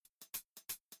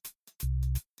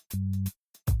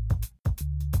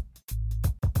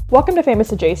Welcome to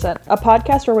Famous Adjacent, a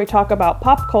podcast where we talk about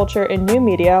pop culture and new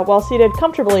media while seated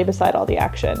comfortably beside all the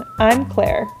action. I'm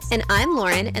Claire. And I'm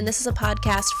Lauren, and this is a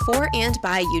podcast for and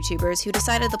by YouTubers who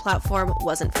decided the platform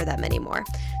wasn't for them anymore.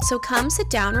 So come sit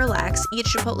down, relax, eat a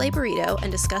Chipotle burrito,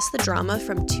 and discuss the drama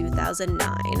from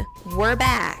 2009. We're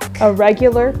back. A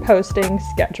regular posting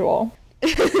schedule.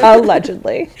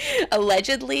 Allegedly.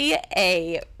 Allegedly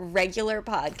a regular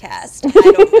podcast.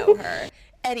 I don't know her.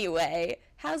 Anyway,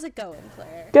 how's it going,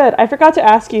 Claire? Good. I forgot to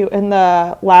ask you in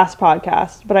the last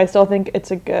podcast, but I still think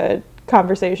it's a good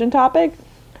conversation topic.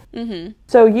 Mm-hmm.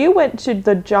 So you went to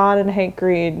the John and Hank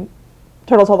Green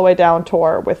Turtles All the Way Down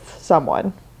tour with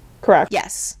someone, correct?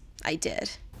 Yes, I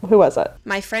did. Who was it?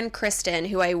 My friend Kristen,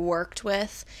 who I worked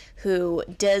with, who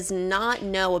does not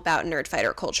know about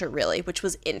Nerdfighter culture really, which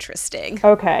was interesting.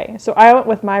 Okay, so I went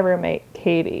with my roommate,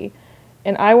 Katie,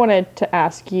 and I wanted to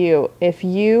ask you if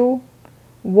you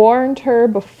warned her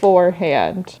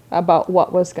beforehand about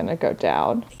what was going to go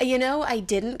down. You know, I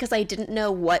didn't, because I didn't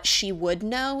know what she would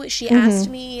know. She asked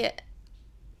me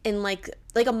in like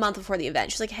a month before the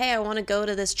event. She's like, hey, I want to go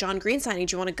to this John Green signing.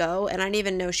 Do you want to go? And I didn't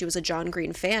even know she was a John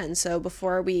Green fan. So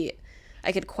before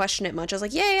I could question it much, I was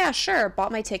like, yeah, sure.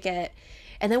 Bought my ticket.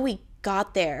 And then we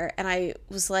got there and I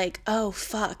was like, oh,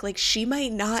 fuck. Like, she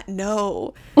might not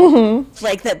know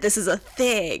like that this is a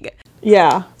thing.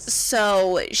 Yeah.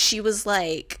 So she was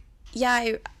like,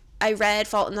 yeah, I read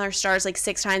Fault in Our Stars like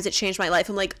 6 times. It changed my life.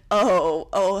 I'm like,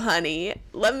 oh, honey,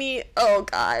 let me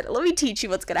teach you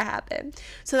what's going to happen.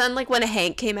 So then like when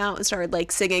Hank came out and started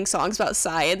like singing songs about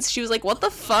science, she was like, what the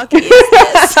fuck is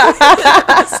this?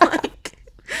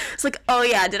 It's like, oh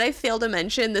yeah, did I fail to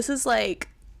mention this is like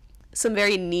some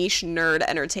very niche nerd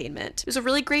entertainment. It was a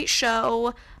really great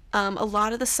show. A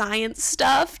lot of the science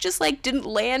stuff just like didn't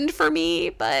land for me,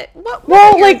 but what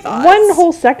are your thoughts? One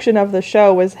whole section of the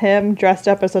show was him dressed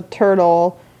up as a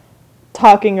turtle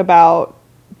talking about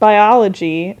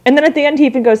biology, and then at the end he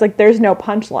even goes like, there's no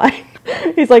punchline.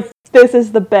 He's like, this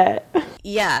is the bit.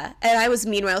 Yeah, and I was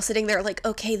meanwhile sitting there like,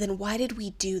 okay, then why did we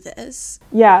do this?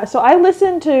 Yeah, so I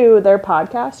listened to their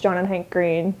podcast, John and Hank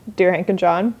Green, Dear Hank and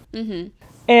John,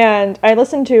 and I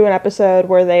listened to an episode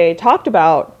where they talked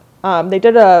about they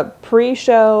did a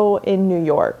pre-show in New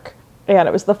York, and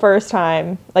it was the first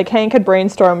time, like, Hank had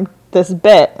brainstormed this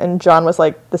bit, and John was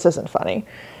like, this isn't funny.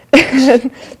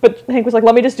 But Hank was like,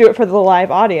 let me just do it for the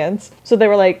live audience. So they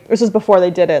were like, this was before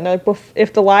they did it, and they're like,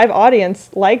 if the live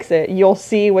audience likes it, you'll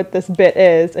see what this bit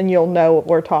is, and you'll know what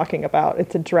we're talking about.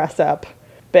 It's a dress-up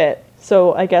bit.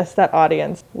 So I guess that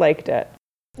audience liked it.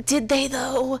 Did they,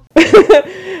 though?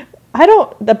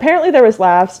 Apparently there was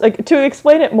laughs. Like, to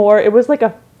explain it more, it was like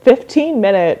a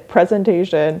 15-minute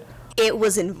presentation. It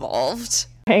was involved.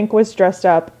 Hank was dressed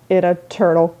up in a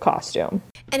turtle costume.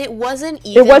 And it wasn't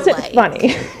even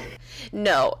funny.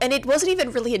 No, and it wasn't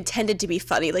even really intended to be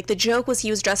funny. Like, the joke was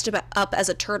he was dressed up as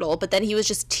a turtle, but then he was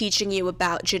just teaching you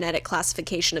about genetic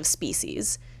classification of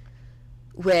species,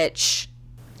 which...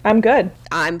 I'm good.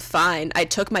 I'm fine. I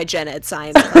took my gen ed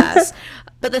science class.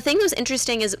 But the thing that was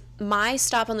interesting is my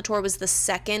stop on the tour was the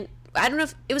second... I don't know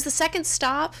if it was the second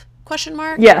stop... ?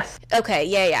 Yes. Okay,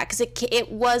 yeah, because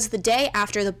it was the day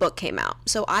after the book came out.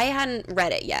 So I hadn't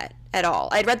read it yet at all.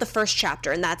 I'd read the first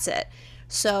chapter and that's it.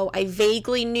 So I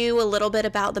vaguely knew a little bit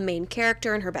about the main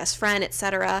character and her best friend,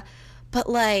 etc. But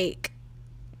like,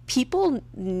 people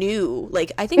knew.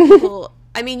 Like, I think people...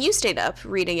 I mean, you stayed up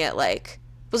reading it, like...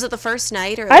 Was it the first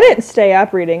night or... I didn't stay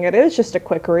up reading it. It was just a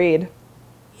quick read.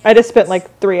 I just spent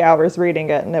like 3 hours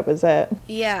reading it and it was it.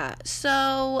 Yeah,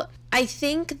 so... I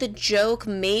think the joke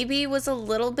maybe was a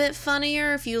little bit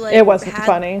funnier if you like. It wasn't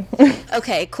funny.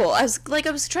 Okay, cool. I was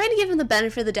trying to give him the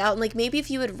benefit of the doubt, and like maybe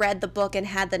if you had read the book and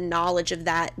had the knowledge of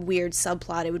that weird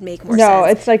subplot, it would make more sense. No,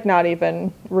 it's like not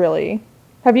even really.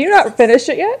 Have you not finished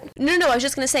it yet? No. I was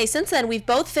just gonna say, since then we've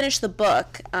both finished the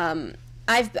book.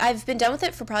 I've been done with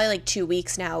it for probably like 2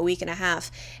 weeks now, a week and a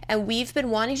half, and we've been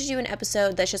wanting to do an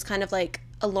episode that's just kind of like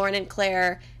a Lauren and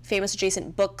Claire Famous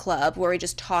Adjacent book club where we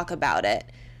just talk about it.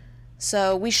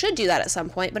 So we should do that at some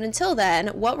point. But until then,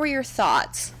 what were your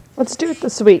thoughts? Let's do it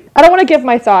this week. I don't want to give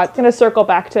my thoughts. I'm going to circle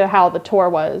back to how the tour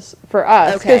was for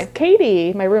us. Okay. Because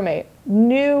Katie, my roommate,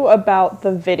 knew about the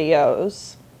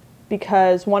videos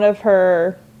because one of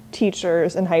her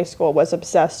teachers in high school was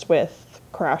obsessed with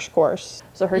Crash Course.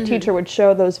 So her teacher would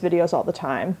show those videos all the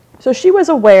time. So she was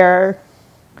aware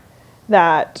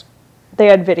that they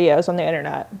had videos on the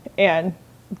internet and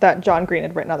that John Green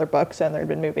had written other books and there had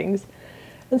been movies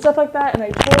and stuff like that. And I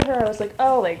told her, I was like,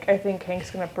 oh, like, I think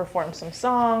Hank's going to perform some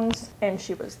songs. And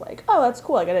she was like, oh, that's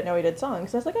cool. Like, I didn't know he did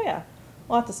songs. And I was like, oh, yeah,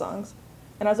 lots of songs.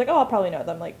 And I was like, oh, I'll probably know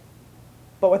them, like,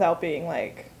 but without being,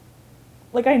 like,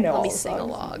 Like, I know Let all me the sing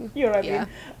songs. along. You know what Yeah.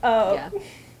 I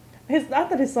mean? Not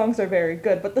that his songs are very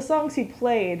good, but the songs he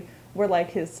played were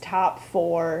like his top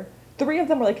 4. 3 of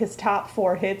them were like his top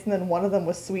 4 hits, and then one of them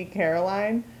was Sweet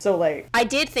Caroline. So, like... I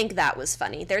did think that was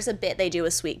funny. There's a bit they do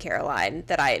with Sweet Caroline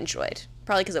that I enjoyed.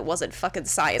 Probably because it wasn't fucking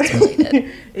science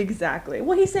related. Exactly.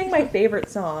 Well, he sang my favorite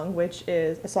song, which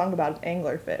is a song about an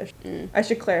anglerfish. I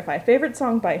should clarify. Favorite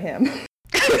song by him.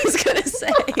 I was gonna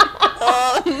say.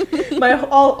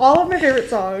 All of my favorite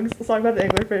songs. A song about the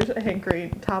anglerfish, Hank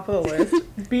Green, top of the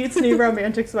list. Beats New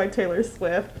Romantics by Taylor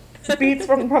Swift. Beats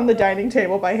from the Dining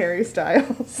Table by Harry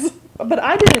Styles. But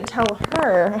I didn't tell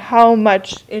her how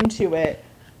much into it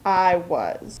I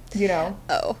was, you know?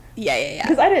 Oh, yeah.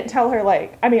 Because I didn't tell her,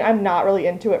 like, I mean, I'm not really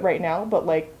into it right now, but,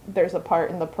 like, there's a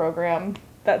part in the program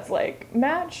that's, like,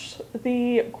 match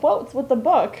the quotes with the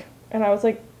book. And I was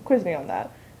like, quiz me on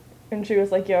that. And she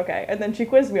was like, yeah, okay. And then she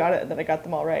quizzed me on it, and then I got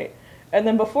them all right. And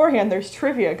then beforehand, there's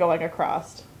trivia going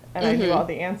across, and I knew all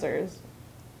the answers.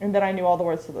 And then I knew all the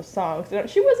words to the songs.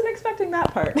 She wasn't expecting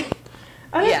that part.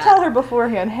 I didn't tell her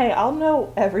beforehand, hey, I'll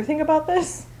know everything about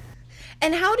this.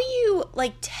 And how do you,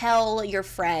 like, tell your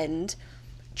friend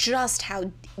just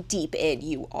how deep in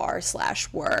you are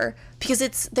 / were?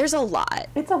 Because there's a lot.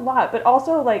 It's a lot, but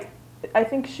also, like, I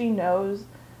think she knows,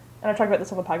 and I've talked about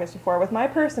this on the podcast before, with my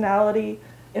personality,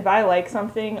 if I like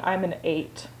something, I'm an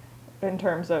 8 in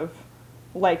terms of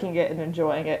liking it and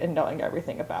enjoying it and knowing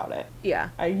everything about it. Yeah.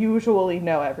 I usually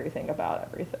know everything about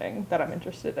everything that I'm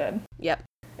interested in. Yep.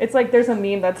 It's like there's a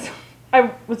meme that's...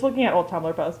 I was looking at old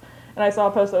Tumblr posts, and I saw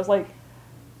a post that was like,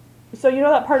 so you know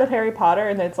that part of Harry Potter?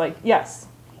 And it's like, yes,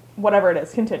 whatever it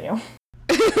is, continue.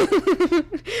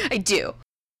 I do.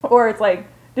 Or it's like,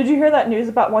 did you hear that news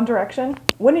about One Direction?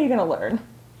 When are you going to learn?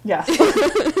 Yes.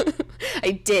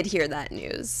 I did hear that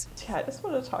news. Yeah, I just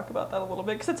wanted to talk about that a little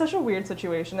bit, because it's such a weird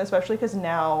situation, especially because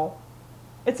now,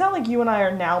 it's not like you and I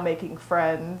are now making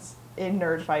friends in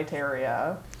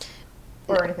Nerdfighteria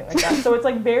or anything like that. So it's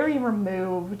like very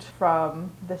removed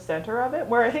from the center of it,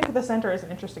 where I think the center is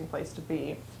an interesting place to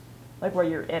be. Like where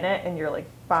you're in it and you're like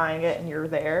buying it and you're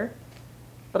there.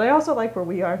 But I also like where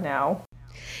we are now.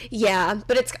 Yeah,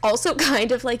 but it's also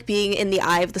kind of like being in the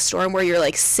eye of the storm where you're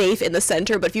like safe in the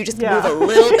center, but if you just move a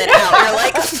little bit out, you're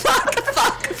like, fuck.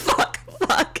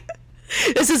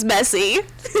 This is messy.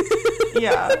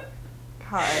 Yeah.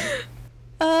 God.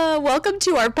 Welcome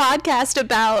to our podcast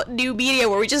about new media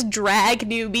where we just drag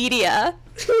new media.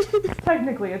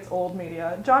 Technically, it's old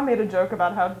media. John made a joke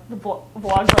about how the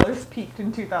Vlogbrothers peaked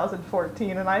in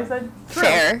 2014, and I said, true.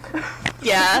 Fair.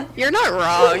 Yeah, you're not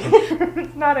wrong.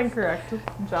 It's not incorrect,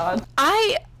 John.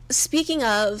 Speaking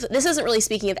of, this isn't really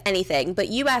speaking of anything, but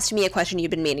you asked me a question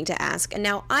you've been meaning to ask, and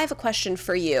now I have a question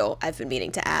for you I've been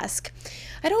meaning to ask.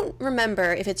 I don't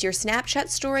remember if it's your Snapchat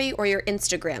story or your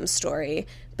Instagram story,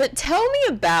 but tell me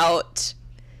about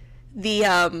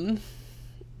the,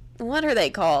 what are they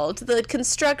called? The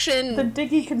construction... The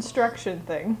Diggy construction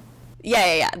thing.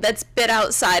 Yeah. That's been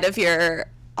outside of your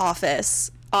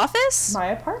office. Office? My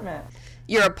apartment.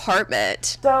 Your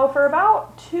apartment. So for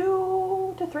about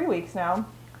 2 to 3 weeks now,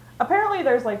 apparently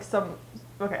there's like some...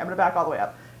 Okay, I'm going to back all the way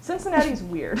up. Cincinnati's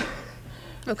weird.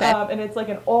 Okay. And it's like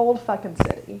an old fucking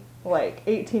city. Like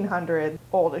 1800,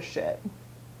 old as shit.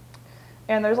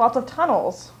 And there's lots of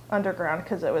tunnels underground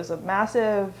because it was a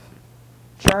massive...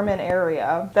 German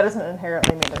area. That doesn't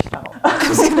inherently mean there's tunnels. I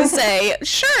was going to say,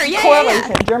 sure, yeah. Correlation.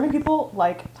 Yeah. German people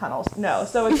like tunnels. No,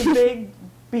 so it's a big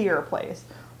beer place.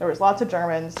 There was lots of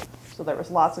Germans, so there was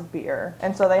lots of beer.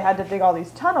 And so they had to dig all these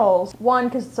tunnels. One,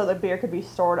 because so the beer could be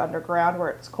stored underground where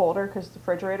it's colder because the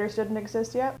refrigerators didn't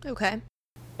exist yet. Okay.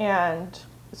 And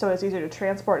so it's easier to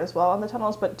transport as well in the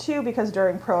tunnels. But 2, because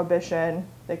during Prohibition,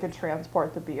 they could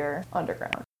transport the beer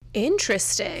underground.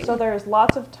 Interesting. So there's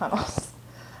lots of tunnels.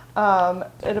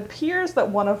 It appears that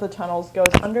one of the tunnels goes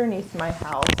underneath my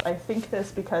house. I think this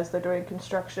because they're doing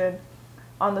construction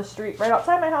on the street right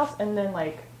outside my house, and then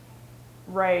like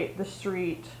right the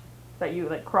street that you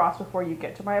like cross before you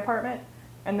get to my apartment,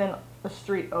 and then the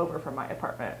street over from my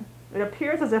apartment. It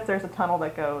appears as if there's a tunnel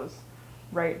that goes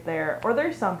right there, or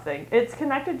there's something. It's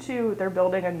connected to, they're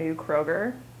building a new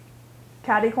Kroger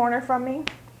catty corner from me.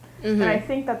 Mm-hmm. And I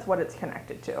think that's what it's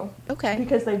connected to. Okay.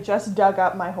 Because they just dug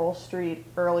up my whole street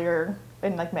earlier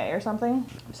in like May or something.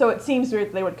 So it seems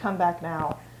weird they would come back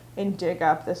now and dig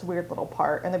up this weird little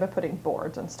part. And they've been putting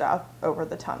boards and stuff over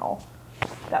the tunnel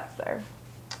that's there.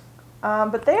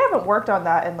 But they haven't worked on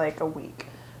that in like a week.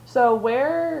 So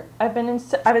where I've been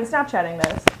Snapchatting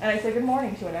this, and I say good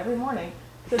morning to it every morning.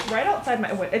 So it's right outside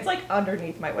my window. It's like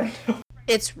underneath my window.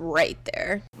 It's right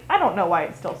there. I don't know why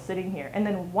it's still sitting here. And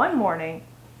then one morning...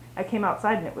 I came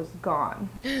outside and it was gone.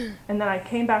 And then I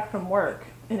came back from work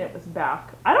and it was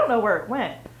back. I don't know where it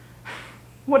went,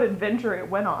 what adventure it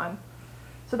went on.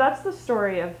 So that's the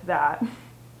story of that.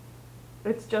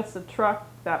 It's just a truck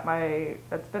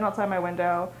that's been outside my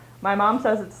window. My mom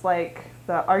says it's like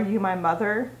the "Are you my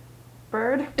mother?"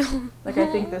 bird. Like,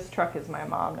 I think this truck is my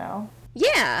mom now.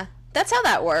 Yeah, that's how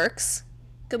that works.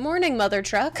 Good morning, mother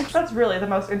truck. That's really the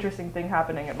most interesting thing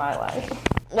happening in my life.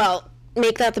 Well,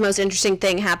 make that the most interesting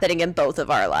thing happening in both of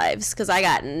our lives, because I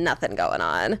got nothing going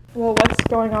on. Well, what's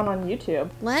going on YouTube?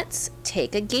 Let's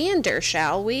take a gander,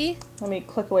 shall we? Let me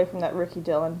click away from that Ricky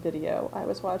Dillon video I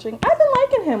was watching. I've been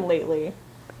liking him lately.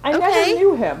 I never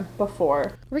knew him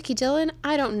before. Ricky Dillon?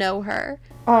 I don't know her.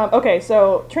 Okay,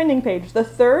 so trending page. The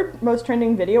third most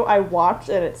trending video I watched,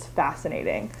 and it's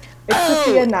fascinating. It's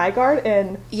Safiya Nygaard,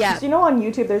 and you know on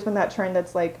YouTube there's been that trend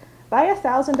that's like, buy a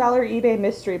 $1,000 eBay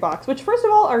mystery box, which first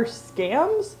of all are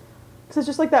scams, because it's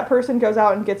just like that person goes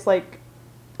out and gets like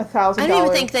 $1,000. I don't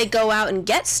even think they go out and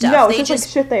get stuff. No, it's just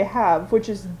like shit they have, which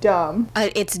is dumb.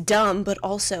 It's dumb, but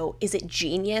also, is it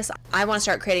genius? I want to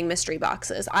start creating mystery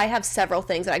boxes. I have several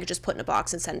things that I could just put in a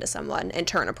box and send to someone and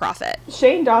turn a profit.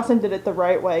 Shane Dawson did it the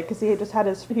right way, because he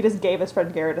just gave his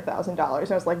friend Garrett $1,000 and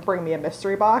was like, bring me a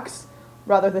mystery box,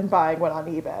 rather than buying one on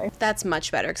eBay. That's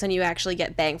much better, because then you actually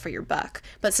get bang for your buck.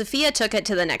 But Safiya took it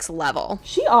to the next level.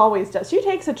 She always does. She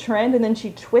takes a trend and then she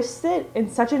twists it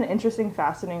in such an interesting,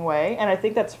 fascinating way. And I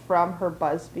think that's from her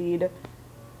BuzzFeed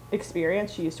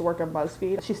experience. She used to work on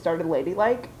BuzzFeed. She started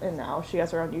Ladylike, and now she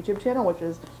has her own YouTube channel, which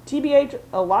is, TBH,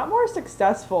 a lot more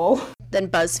successful than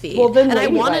BuzzFeed. Well, than Ladylike.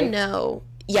 I want to know...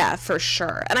 Yeah, for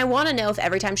sure. And I want to know if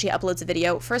every time she uploads a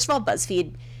video, first of all,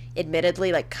 BuzzFeed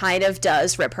admittedly like kind of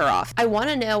does rip her off. I want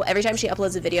to know every time she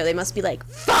uploads a video, they must be like,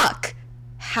 fuck,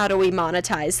 how do we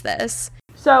monetize this?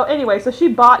 So anyway, so she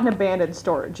bought an abandoned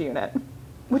storage unit,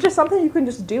 which is something you can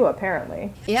just do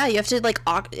apparently. Yeah, you have to like,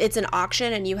 it's an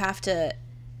auction and you have to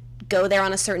go there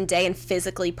on a certain day and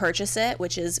physically purchase it,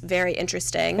 which is very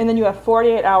interesting. And then you have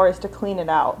 48 hours to clean it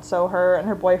out. So her and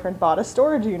her boyfriend bought a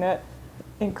storage unit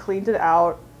and cleaned it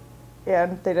out,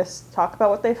 and they just talk about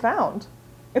what they found.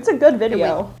 It's a good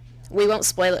video. We won't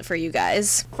spoil it for you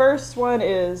guys. First one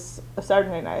is a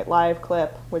Saturday Night Live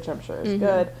clip, which I'm sure is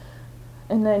good.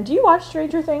 And then, do you watch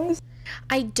Stranger Things?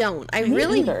 I don't.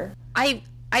 Me either.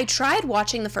 I tried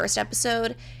watching the first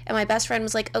episode, and my best friend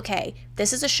was like, okay,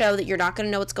 this is a show that you're not going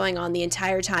to know what's going on the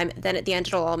entire time, then at the end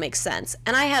it'll all make sense.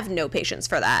 And I have no patience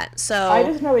for that. So I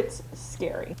just know it's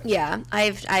scary. Yeah,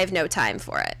 I have no time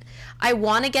for it. I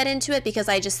want to get into it because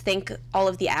I just think all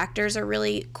of the actors are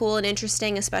really cool and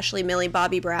interesting, especially Millie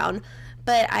Bobby Brown.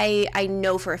 But I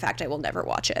know for a fact I will never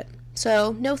watch it.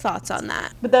 So no thoughts on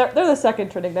that. But they're the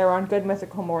second trending. They were on Good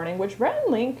Mythical Morning, which Rhett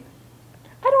and Link,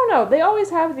 I don't know. They always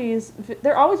have these.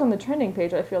 They're always on the trending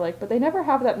page, I feel like, but they never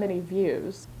have that many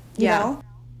views. You know?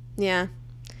 Yeah.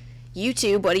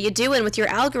 YouTube, what are you doing with your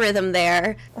algorithm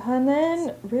there? And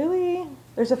then, really,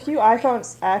 there's a few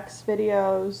iPhone X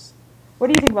videos. What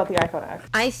do you think about the iPhone X?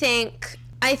 I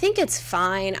think it's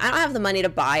fine. I don't have the money to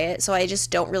buy it, so I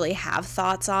just don't really have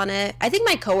thoughts on it. I think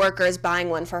my coworker is buying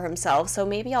one for himself, so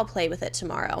maybe I'll play with it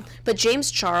tomorrow. But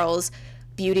James Charles,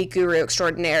 beauty guru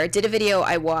extraordinaire, did a video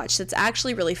I watched that's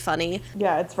actually really funny.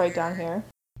 Yeah, it's right down here.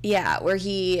 Yeah, where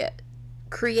he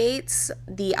creates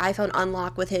the iPhone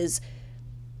unlock with his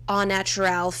au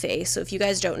naturel face. So if you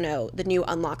guys don't know, the new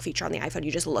unlock feature on the iPhone,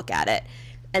 you just look at it.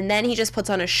 And then he just puts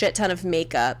on a shit ton of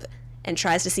makeup and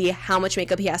tries to see how much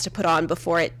makeup he has to put on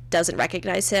before it doesn't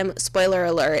recognize him. Spoiler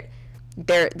alert,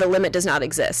 the limit does not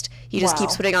exist. He just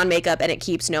keeps putting on makeup and it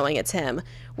keeps knowing it's him,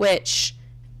 which...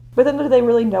 But then do they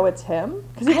really know it's him?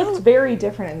 Because he looks very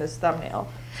different in this thumbnail.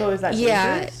 So is that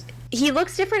dangerous? He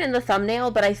looks different in the thumbnail,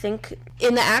 but I think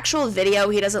in the actual video,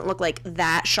 he doesn't look like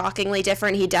that shockingly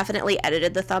different. He definitely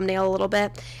edited the thumbnail a little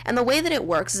bit. And the way that it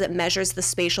works is it measures the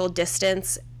spatial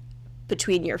distance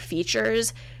between your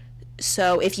features.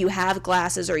 So if you have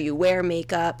glasses or you wear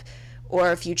makeup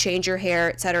or if you change your hair,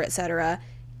 etc.,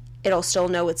 it'll still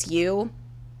know it's you.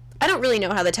 I don't really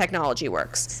know how the technology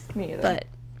works. Me either.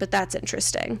 But that's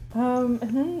interesting. And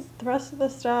then the rest of the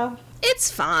stuff. It's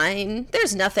fine.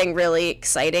 There's nothing really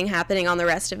exciting happening on the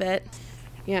rest of it.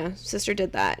 Yeah, sister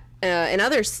did that.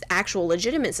 Another actual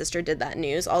legitimate sister did that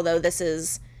news, although this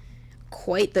is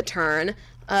quite the turn.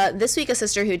 This week, a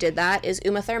sister who did that is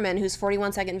Uma Thurman, whose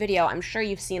 41-second video I'm sure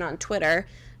you've seen on Twitter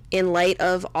in light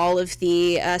of all of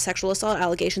the sexual assault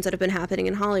allegations that have been happening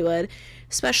in Hollywood,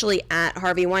 especially at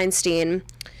Harvey Weinstein,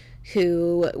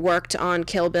 who worked on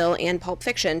Kill Bill and Pulp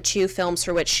Fiction, two films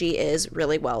for which she is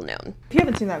really well known. If you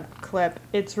haven't seen that clip,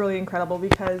 it's really incredible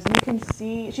because you can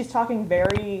see she's talking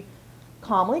very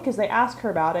calmly, because they ask her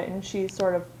about it, and she's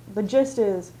sort of, the gist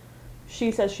is,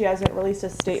 she says she hasn't released a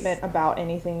statement about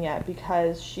anything yet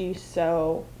because she's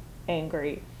so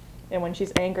angry. And when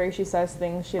she's angry, she says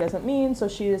things she doesn't mean, so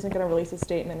she isn't going to release a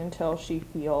statement until she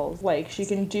feels like she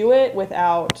can do it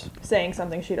without saying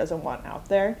something she doesn't want out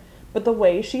there. But the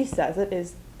way she says it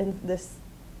is in this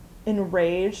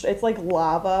enraged, it's like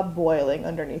lava boiling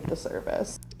underneath the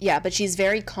surface. Yeah, but she's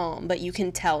very calm, but you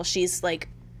can tell she's, like,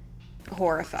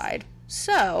 horrified.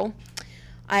 So,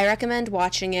 I recommend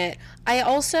watching it. I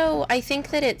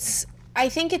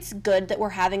think it's good that we're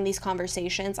having these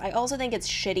conversations. I also think it's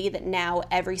shitty that now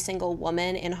every single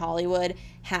woman in Hollywood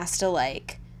has to,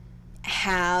 like,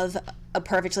 have a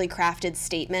perfectly crafted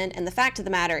statement. And the fact of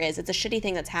the matter is, it's a shitty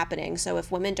thing that's happening. So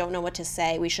if women don't know what to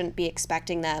say, we shouldn't be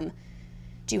expecting them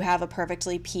to have a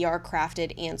perfectly PR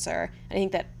crafted answer. And I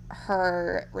think that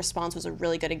her response was a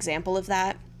really good example of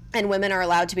that. And women are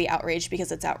allowed to be outraged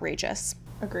because it's outrageous.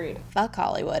 Agreed. Fuck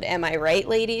Hollywood. Am I right,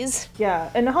 ladies? Yeah,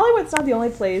 and Hollywood's not the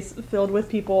only place filled with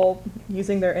people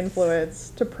using their influence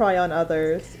to pry on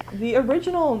others. The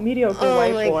original mediocre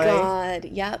white boy. Oh my god,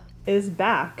 yep. Is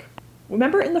back.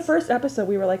 Remember in the first episode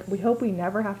we were like, we hope we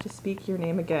never have to speak your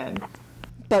name again.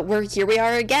 But here we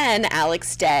are again,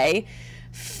 Alex Day.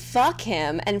 Fuck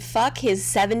him, and fuck his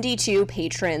 72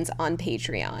 patrons on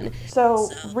Patreon. So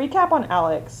recap on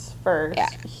Alex first. Yeah.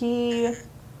 He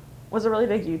was a really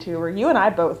big YouTuber. You and I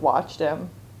both watched him,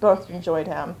 both enjoyed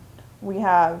him. We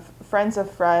have friends of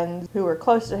friends who were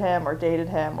close to him or dated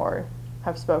him or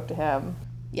have spoke to him.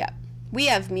 Yeah. We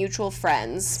have mutual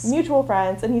friends. Mutual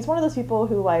friends, and he's one of those people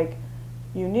who, like,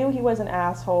 you knew he was an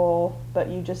asshole, but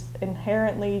you just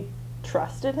inherently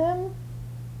trusted him,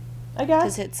 I guess.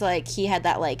 Because it's like, he had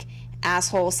that, like,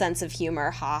 asshole sense of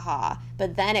humor, haha.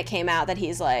 But then it came out that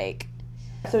he's like...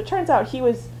 So it turns out he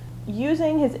was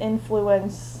using his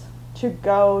influence to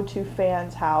go to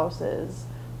fans' houses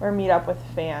or meet up with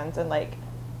fans and, like,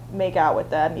 make out with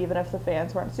them, even if the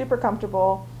fans weren't super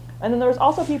comfortable. And then there was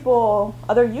also people,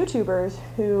 other YouTubers,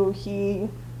 who he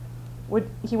would,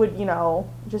 you know,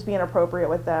 just be inappropriate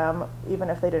with them, even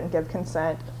if they didn't give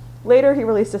consent. Later, he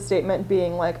released a statement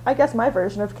being like, I guess my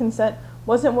version of consent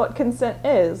wasn't what consent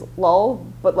is, lol,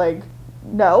 but, like,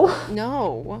 no.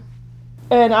 No.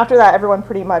 And after that, everyone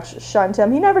pretty much shunned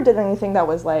him. He never did anything that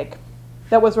was, like,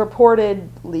 that was reported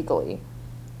legally,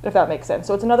 if that makes sense.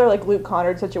 So it's another, like, Luke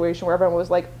Conrad situation where everyone was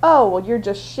like, oh, well, you're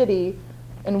just shitty,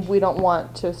 and we don't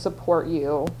want to support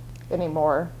you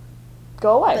anymore.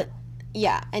 Go away. But,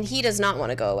 yeah, and he does not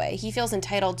want to go away. He feels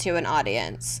entitled to an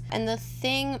audience. And the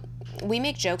thing, we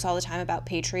make jokes all the time about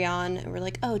Patreon, and we're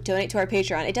like, oh, donate to our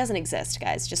Patreon. It doesn't exist,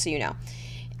 guys, just so you know.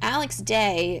 Alex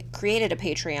Day created a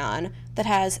Patreon that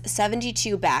has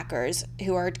 72 backers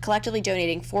who are collectively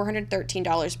donating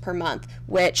 $413 per month,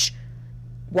 which,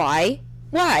 why?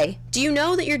 Why? Do you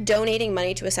know that you're donating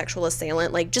money to a sexual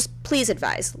assailant? Like, just please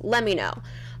advise. Let me know.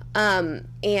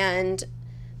 And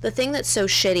the thing that's so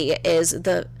shitty is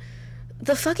the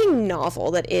fucking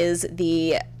novel that is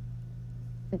the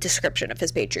description of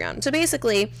his Patreon. So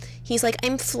basically, he's like,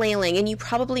 I'm flailing, and you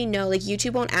probably know, like,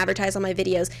 YouTube won't advertise on my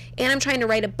videos, and I'm trying to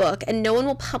write a book, and no one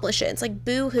will publish it. It's like,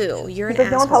 boo-hoo, you're an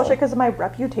asshole. No one publish it because of my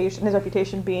reputation, his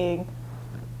reputation being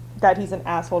that he's an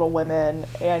asshole to women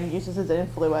and uses his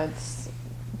influence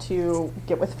to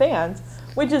get with fans,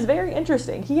 which is very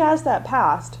interesting. He has that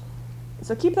past.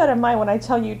 So keep that in mind when I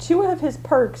tell you 2 of his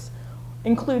perks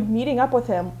include meeting up with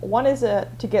him. One is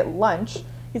to get lunch.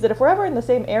 He said, if we're ever in the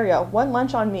same area, 1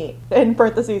 lunch on me, in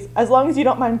parentheses, as long as you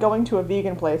don't mind going to a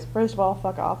vegan place. First of all,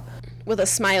 fuck off. With a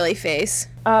smiley face.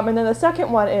 And then the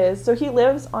second one is, so he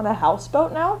lives on a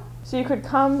houseboat now, so you could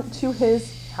come to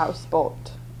his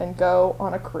houseboat and go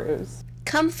on a cruise.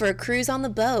 Come for a cruise on the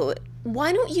boat.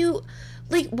 Why don't you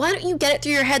get it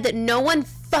through your head that no one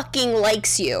fucking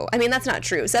likes you? I mean, that's not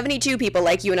true. 72 people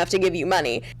like you enough to give you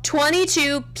money.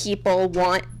 22 people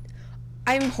want...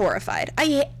 I'm horrified.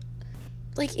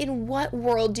 Like, in what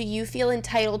world do you feel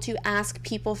entitled to ask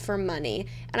people for money?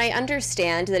 And I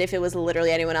understand that if it was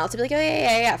literally anyone else, I'd be like, oh,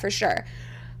 yeah, for sure.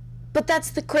 But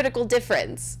that's the critical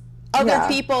difference. Other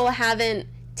people haven't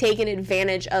taken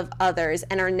advantage of others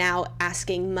and are now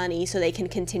asking money so they can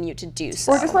continue to do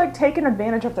so. Or just, like, taking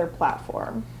advantage of their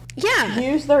platform. Yeah.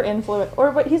 Use their influence.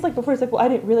 Or what he's like before, he's like, well, I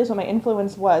didn't realize what my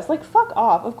influence was. Like, fuck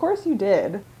off. Of course you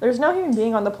did. There's no human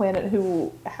being on the planet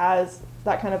who has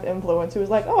that kind of influence who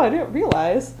was like, oh, I didn't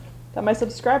realize that my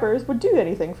subscribers would do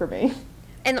anything for me.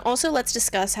 And also let's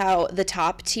discuss how the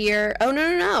top tier... Oh,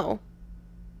 no.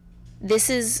 This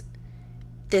is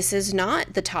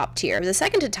not the top tier. The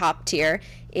second to top tier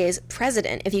is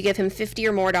president, if you give him $50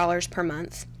 or more per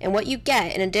month. And what you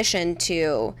get in addition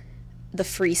to the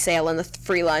free sale and the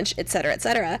free lunch,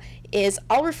 etc., is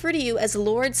I'll refer to you as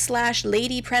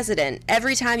Lord/Lady President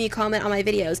every time you comment on my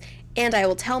videos, and I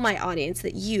will tell my audience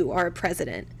that you are a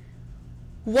president.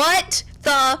 What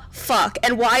the fuck?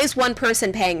 And why is one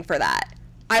person paying for that?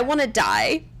 I want to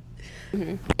die.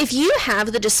 If you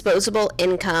have the disposable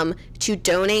income to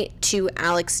donate to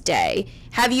Alex Day,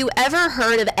 have you ever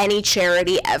heard of any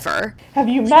charity ever? Have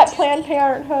you met Planned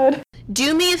Parenthood?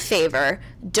 Do me a favor,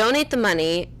 donate the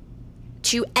money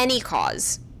to any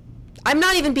cause. I'm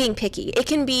not even being picky. It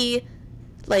can be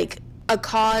like a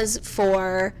cause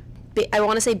for, I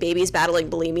want to say babies battling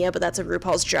bulimia, but that's a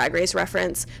RuPaul's Drag Race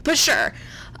reference. But sure,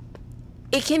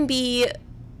 it can be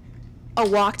a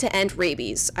walk to end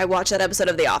rabies. I watched that episode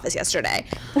of The Office yesterday.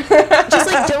 Just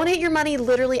like donate your money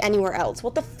literally anywhere else.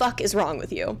 What the fuck is wrong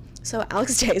with you? So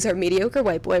Alex Day is our mediocre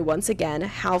white boy once again.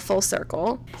 How full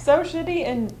circle. So shitty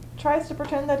and tries to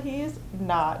pretend that he's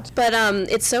not. But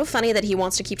it's so funny that he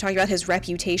wants to keep talking about his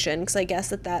reputation, because I guess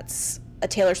that's a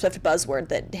Taylor Swift buzzword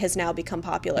that has now become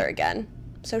popular again.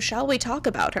 So shall we talk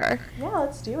about her? Yeah,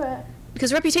 let's do it.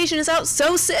 Because Reputation is out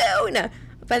so soon!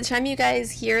 By the time you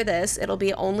guys hear this, it'll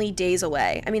be only days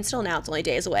away. I mean, still now it's only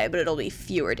days away, but it'll be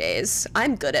fewer days.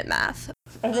 I'm good at math.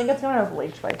 I think it's going to have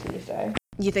leaked by Tuesday.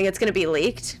 You think it's going to be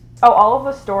leaked? Oh, all of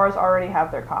the stores already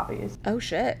have their copies. Oh,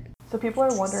 shit. So people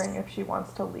are wondering if she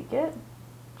wants to leak it.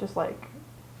 Just, like,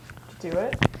 do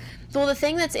it. Well, the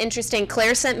thing that's interesting,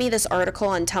 Claire sent me this article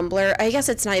on Tumblr. I guess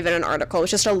it's not even an article.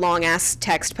 It's just a long-ass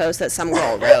text post that some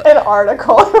girl wrote. An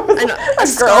article. A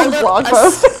girl's blog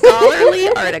post. A scholarly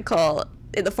article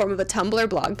in the form of a Tumblr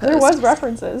blog post. There was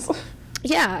references.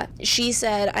 Yeah. She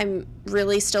said, I'm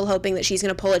really still hoping that she's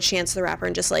going to pull a Chance the Rapper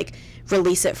and just, like,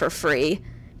 release it for free.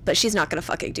 But she's not going to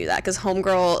fucking do that, because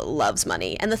Homegirl loves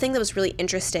money. And the thing that was really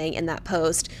interesting in that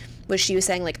post was she was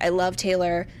saying, like, I love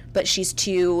Taylor, but she's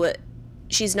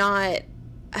not,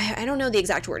 I don't know the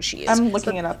exact word she used. I'm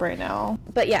looking it up right now.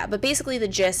 But yeah, but basically the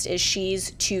gist is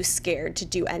she's too scared to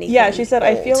do anything. Yeah, she said,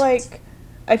 old.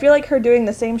 I feel like her doing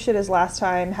the same shit as last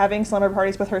time, having slumber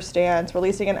parties with her stans,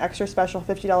 releasing an extra special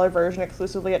 $50 version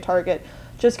exclusively at Target,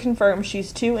 just confirms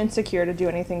she's too insecure to do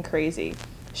anything crazy.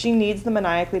 She needs the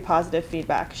maniacally positive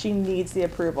feedback. She needs the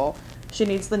approval. She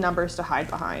needs the numbers to hide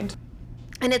behind.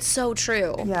 And it's so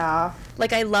true. Yeah.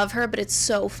 Like, I love her, but it's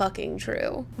so fucking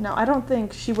true. No, I don't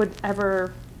think she would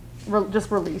ever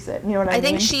just release it. You know what I mean?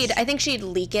 I think she'd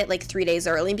leak it like 3 days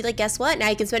early and be like, guess what? Now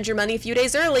you can spend your money a few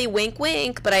days early. Wink,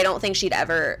 wink. But I don't think she'd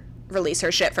ever release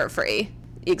her shit for free.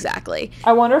 Exactly.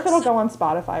 I wonder if it'll go on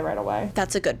Spotify right away.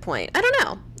 That's a good point. I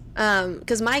don't know.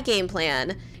 Because my game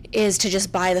plan is to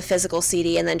just buy the physical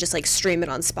CD and then just like stream it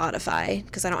on Spotify,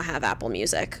 because I don't have Apple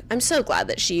Music. I'm so glad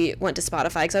that she went to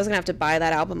Spotify, because I was gonna have to buy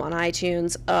that album on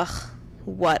iTunes. Ugh,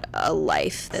 what a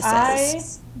life this is. I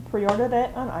pre-ordered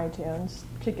it on iTunes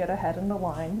to get ahead in the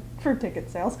line for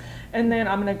ticket sales, and then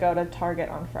I'm gonna go to Target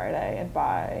on Friday and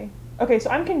buy. Okay, so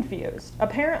I'm confused.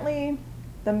 Apparently,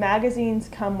 the magazines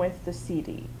come with the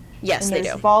CD. Yes, and they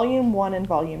do. Volume 1 and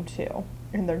Volume 2,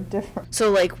 and they're different.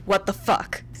 So like, what the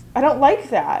fuck? I don't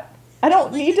like that. I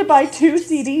don't need to buy 2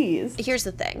 CDs. Here's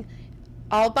the thing.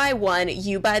 I'll buy one,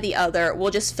 you buy the other, we'll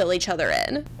just fill each other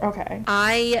in. Okay.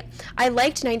 I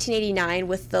liked 1989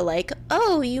 with the like,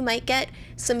 oh, you might get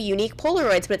some unique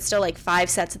Polaroids, but it's still like 5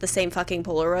 sets of the same fucking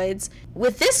Polaroids.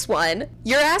 With this one,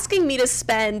 you're asking me to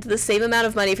spend the same amount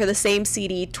of money for the same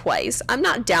CD twice. I'm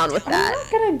not down with that. I'm not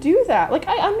gonna do that. Like,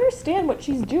 I understand what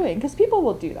she's doing, because people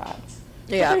will do that.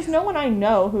 Yeah. But there's no one I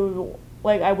know who,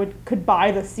 like, could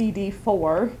buy the CD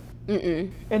for,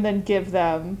 and then give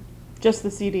them just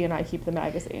the CD and I keep the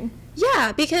magazine.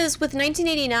 Yeah, because with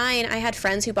 1989, I had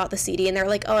friends who bought the CD and they're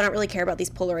like, oh, I don't really care about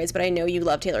these Polaroids, but I know you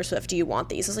love Taylor Swift. Do you want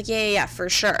these? I was like, yeah, for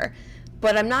sure.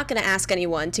 But I'm not going to ask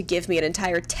anyone to give me an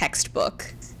entire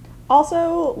textbook.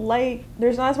 Also, like,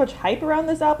 there's not as much hype around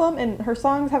this album, and her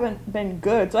songs haven't been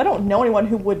good, so I don't know anyone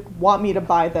who would want me to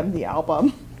buy them the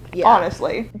album. Yeah.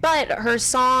 Honestly. But her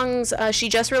songs, she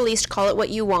just released Call It What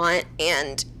You Want,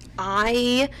 and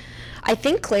I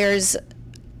think Claire's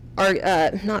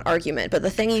not argument, but the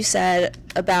thing you said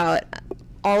about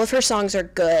all of her songs are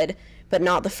good, but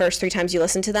not the first 3 times you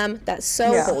listen to them, that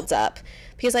holds up.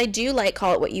 Because I do like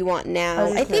Call It What You Want now.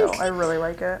 I think I really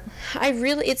like it.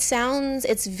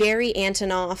 It's very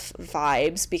Antonoff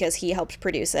vibes because he helped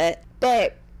produce it.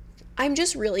 But I'm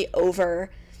just really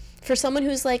over, for someone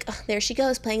who's like, oh, there she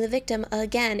goes playing the victim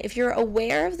again. If you're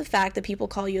aware of the fact that people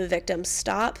call you a victim,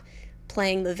 stop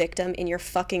playing the victim in your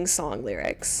fucking song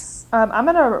lyrics. I'm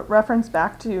going to reference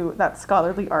back to that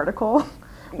scholarly article,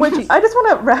 which I just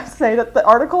want to say that the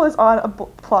article is on a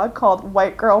blog called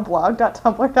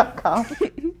whitegirlblog.tumblr.com.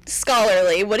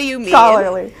 Scholarly, what do you mean?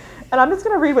 Scholarly. And I'm just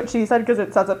going to read what she said because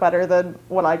it says it better than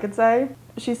what I could say.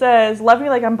 She says, "Love me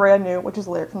like I'm brand new," which is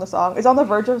a lyric from the song, "is on the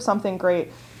verge of something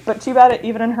great. But too bad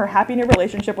even in her happy new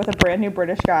relationship with a brand new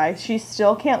British guy, she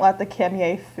still can't let the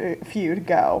Kanye feud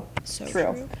go." So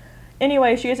true.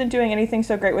 Anyway, she isn't doing anything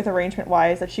so great with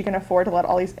arrangement-wise that she can afford to let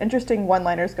all these interesting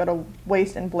one-liners go to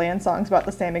waste in bland songs about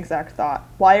the same exact thought.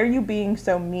 Why are you being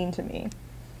so mean to me?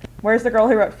 Where's the girl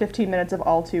who wrote 15 minutes of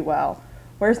All Too Well?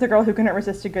 Where's the girl who couldn't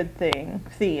resist a good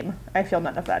theme? I feel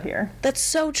none of that here. That's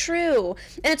so true.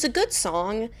 And it's a good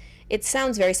song. It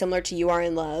sounds very similar to You Are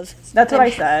in Love. That's what I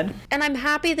said. And I'm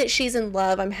happy that she's in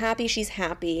love. I'm happy she's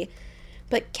happy.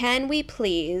 But can we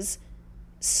please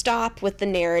stop with the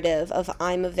narrative of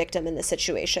I'm a victim in this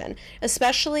situation?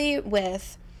 Especially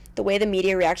with the way the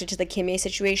media reacted to the Kimye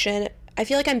situation. I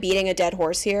feel like I'm beating a dead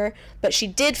horse here, but she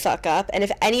did fuck up. And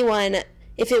if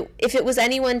it was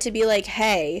anyone to be like,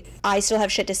 hey, I still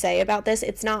have shit to say about this,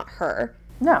 it's not her.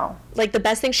 No. Like, the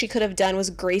best thing she could have done was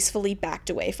gracefully backed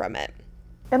away from it.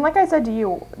 And like I said to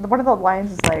you, one of the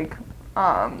lines is like,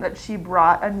 that she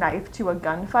brought a knife to a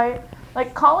gunfight.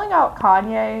 Like, calling out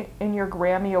Kanye in your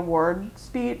Grammy Award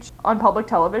speech on public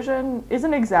television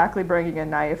isn't exactly bringing a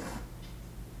knife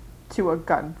to a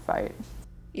gunfight.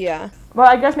 Yeah. Well,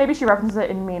 I guess maybe she references it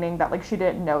in meaning that, like, she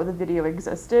didn't know the video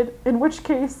existed, in which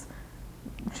case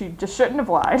she just shouldn't have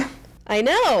lied. I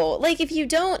know. Like, if you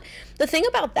don't... The thing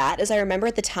about that is I remember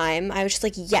at the time, I was just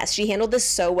like, yes, she handled this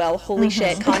so well. Holy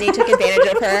shit, Kanye took advantage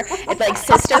of her. And, like,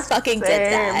 sister fucking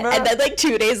did that. And then, like,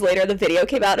 2 days later, the video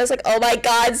came out, and I was like, oh my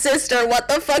god, sister, what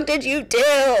the fuck did you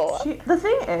do? The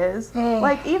thing is,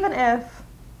 like, even if...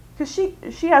 Because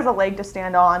she has a leg to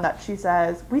stand on that she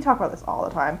says... We talk about this all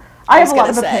the time. I have a lot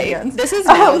of opinions. This is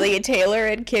now the Taylor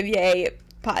and Kimye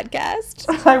podcast.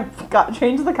 I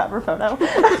changed the cover photo.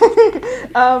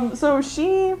 So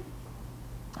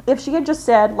if she had just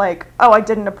said, like, oh, I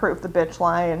didn't approve the bitch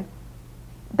line,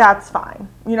 that's fine.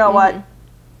 You know what?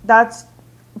 That's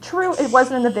true. It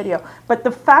wasn't in the video. But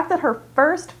the fact that her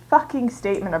first fucking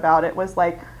statement about it was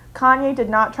like, Kanye did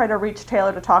not try to reach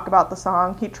Taylor to talk about the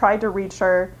song. He tried to reach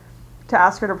her to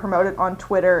ask her to promote it on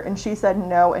Twitter, and she said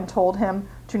no and told him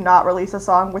to not release a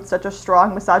song with such a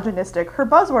strong misogynistic, her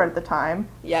buzzword at the time,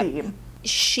 theme.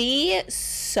 She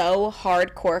so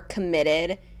hardcore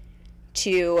committed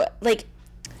to, like...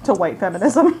 To white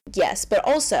feminism. Yes, but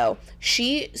also,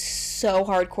 she so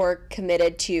hardcore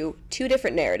committed to 2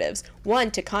 different narratives. One,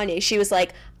 to Kanye, she was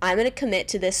like, I'm going to commit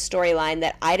to this storyline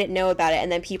that I didn't know about it, and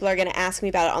then people are going to ask me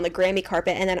about it on the Grammy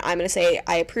carpet, and then I'm going to say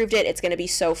I approved it, it's going to be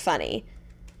so funny.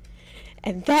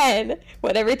 And then,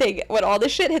 when all the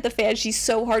shit hit the fan, she's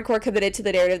so hardcore committed to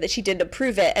the narrative that she didn't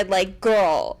approve it. And, like,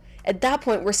 girl, at that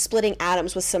point, we're splitting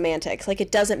atoms with semantics. Like,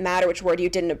 it doesn't matter which word you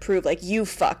didn't approve. Like, you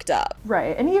fucked up.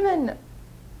 Right. And even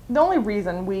the only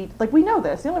reason we know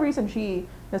this, the only reason she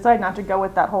decided not to go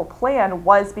with that whole plan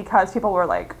was because people were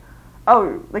like,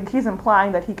 oh, like, he's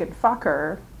implying that he could fuck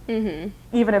her.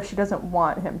 Even if she doesn't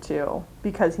want him to,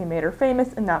 because he made her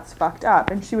famous, and that's fucked up.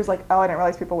 And she was like, oh, I didn't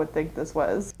realize people would think this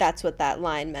was. That's what that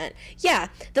line meant. Yeah,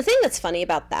 the thing that's funny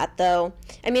about that, though,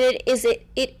 I mean,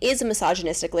 it is a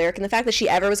misogynistic lyric, and the fact that she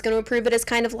ever was going to approve it is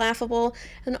kind of laughable.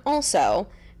 And also,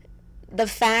 the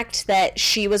fact that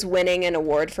she was winning an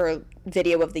award for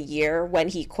Video of the Year when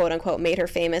he, quote-unquote, made her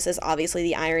famous is obviously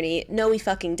the irony. No, he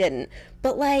fucking didn't.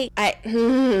 But, like, I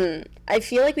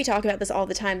feel like we talk about this all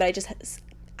the time, but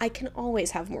I can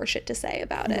always have more shit to say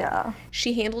about it. Yeah.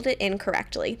 She handled it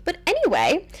incorrectly. But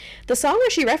anyway, the song where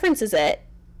she references it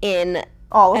in...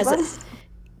 All of them?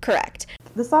 Correct.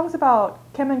 The song's about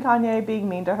Kim and Kanye being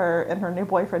mean to her and her new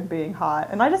boyfriend being hot,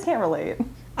 and I just can't relate.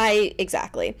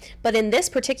 Exactly. But in this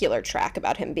particular track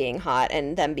about him being hot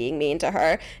and them being mean to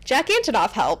her, Jack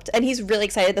Antonoff helped, and he's really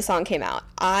excited the song came out.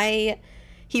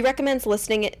 He recommends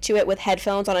listening to it with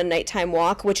headphones on a nighttime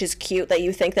walk, which is cute that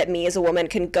you think that me as a woman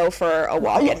can go for a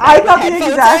walk at night. I thought the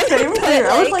exact same thing.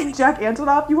 I was like, Jack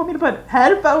Antonoff, you want me to put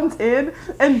headphones in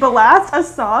and blast a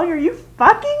song? Are you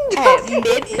fucking joking? At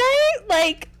midnight?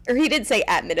 Like, or he didn't say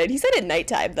at midnight. He said at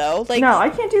nighttime, though. Like, no, I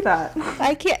can't do that.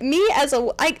 I can't. Me as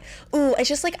a... it's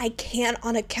just like I can't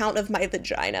on account of my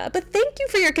vagina. But thank you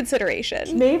for your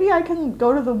consideration. Maybe I can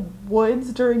go to the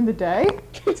woods during the day?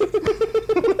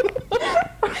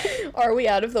 Are we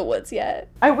out of the woods yet?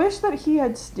 I wish that he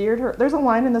had steered her. There's a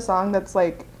line in the song that's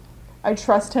like, I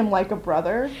trust him like a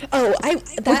brother. Oh,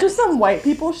 which is some white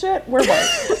people shit. We're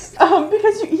white.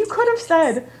 Because you could have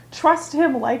said, trust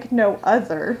him like no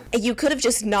other. You could have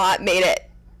just not made it.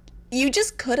 You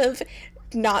just could have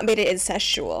not made it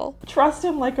incestual. Trust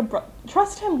him like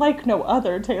trust him like no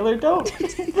other, Taylor. Don't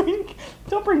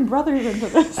bring brothers into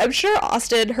this. I'm sure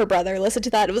Austin, her brother, listened to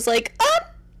that and was like,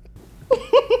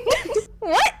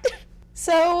 what?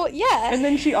 So, yeah. And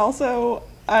then she also,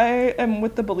 I am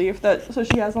with the belief that, so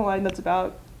she has a line that's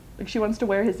about, like, she wants to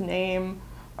wear his name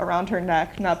around her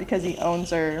neck, not because he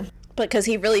owns her, but because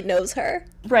he really knows her.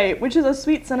 Right, which is a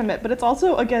sweet sentiment, but it's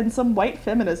also, again, some white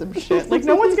feminism shit. Like,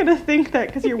 no one's gonna think that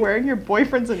because you're wearing your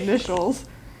boyfriend's initials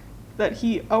that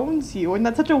he owns you, and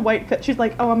that's such a white fit. She's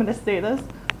like, oh, I'm gonna say this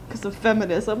because of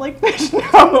feminism. Like, bitch,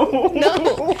 no.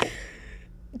 No.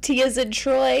 Tia's in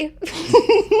Troy.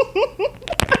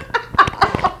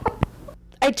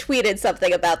 I tweeted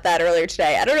something about that earlier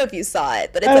today. I don't know if you saw it,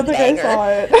 but it's a banger.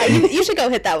 I saw it. You should go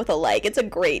hit that with a like. It's a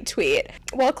great tweet.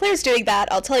 While Claire's doing that,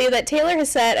 I'll tell you that Taylor has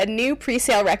set a new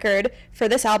pre-sale record for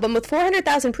this album with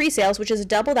 400,000 pre-sales, which is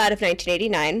double that of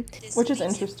 1989. Which is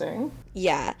interesting.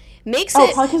 Yeah. Makes it...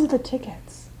 Oh, probably because of the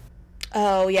tickets.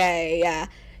 Oh, yeah.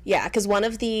 Yeah, because one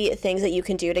of the things that you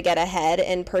can do to get ahead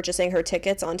in purchasing her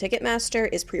tickets on Ticketmaster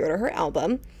is pre-order her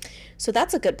album. So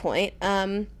that's a good point.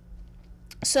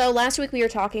 So last week we were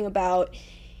talking about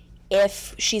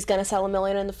if she's going to sell 1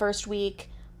 million in the first week.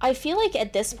 I feel like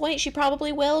at this point she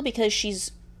probably will because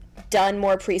she's done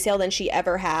more pre-sale than she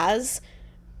ever has.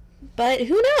 But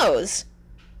who knows?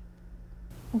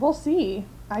 We'll see,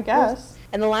 I guess.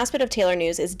 And the last bit of Taylor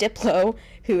news is Diplo,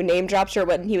 who name-dropped her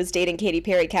when he was dating Katy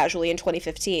Perry casually in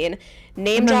 2015.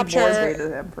 Name-dropped her...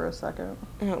 dated him for a second.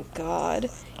 Oh, God.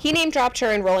 He name-dropped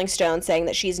her in Rolling Stone saying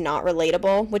that she's not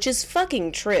relatable, which is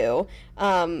fucking true.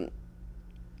 I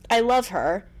love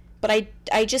her, but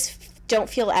I just don't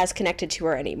feel as connected to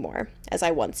her anymore as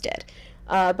I once did.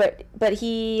 But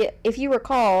he, if you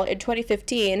recall, in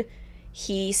 2015...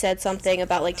 he said something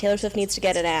about, like, Taylor Swift needs to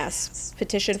get an ass.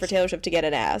 Petition for Taylor Swift to get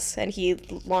an ass. And he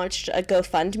launched a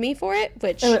GoFundMe for it,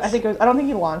 which... I don't think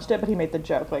he launched it, but he made the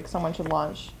joke, like, someone should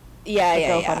launch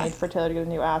GoFundMe for Taylor to get a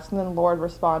new ass. And then Lorde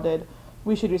responded,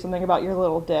 we should do something about your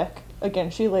little dick. Again,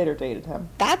 she later dated him.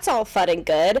 That's all fun and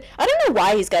good. I don't know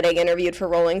why he's getting interviewed for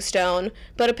Rolling Stone,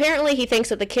 but apparently he thinks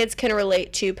that the kids can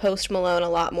relate to Post Malone a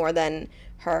lot more than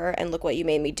her and Look What You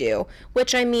Made Me Do.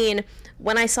 Which, I mean...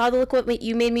 when I saw the Look What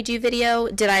You Made Me Do video,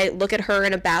 did I look at her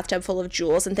in a bathtub full of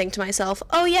jewels and think to myself,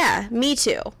 oh yeah, me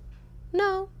too?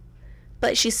 No.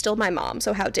 But she's still my mom,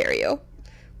 so how dare you?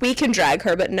 We can drag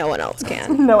her, but no one else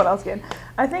can. No one else can.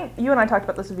 I think you and I talked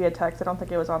about this via text. I don't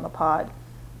think it was on the pod.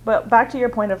 But back to your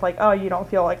point of, like, oh, you don't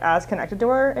feel, like, as connected to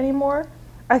her anymore.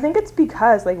 I think it's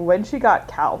because, like, when she got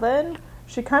Calvin,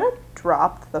 she kind of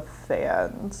dropped the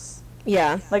fans.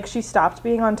 Yeah. Like, she stopped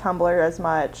being on Tumblr as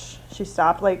much. She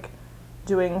stopped, like...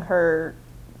 doing her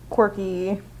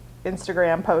quirky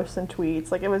Instagram posts and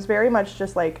tweets. Like, it was very much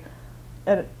just like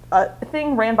a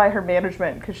thing ran by her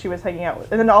management because she was hanging out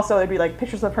with, and then also it'd be like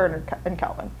pictures of her and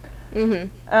Calvin.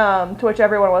 Mm-hmm. To which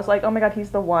everyone was like, oh my god, he's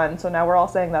the one. So now we're all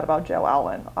saying that about Joe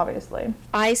Alwyn, obviously.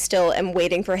 I still am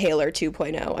waiting for Haler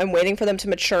 2.0. I'm waiting for them to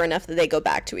mature enough that they go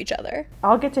back to each other.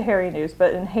 I'll get to Harry news,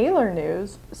 but in Haler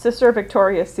news, Sister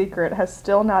Victoria's Secret has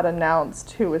still not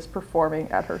announced who is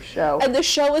performing at her show. And the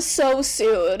show is so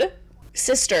soon.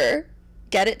 Sister,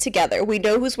 get it together. We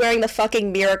know who's wearing the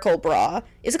fucking miracle bra.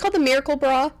 Is it called the miracle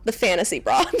bra? The fantasy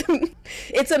bra.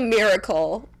 It's a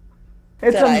miracle.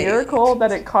 It's a miracle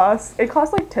that it costs like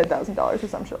 $10,000 or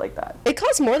some shit like that. It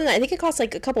costs more than that. I think it costs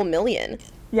like a couple million.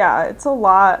 Yeah, it's a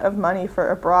lot of money for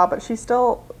a bra, but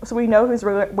so we know who's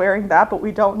wearing that, but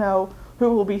we don't know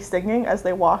who will be singing as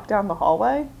they walk down the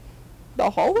hallway.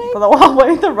 The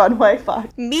hallway? The runway,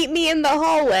 fuck. Meet me in the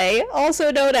hallway,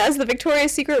 also known as the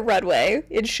Victoria's Secret runway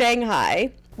in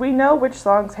Shanghai. We know which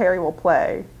songs Harry will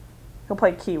play. He'll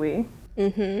play Kiwi.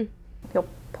 Mm-hmm. He'll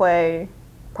play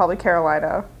probably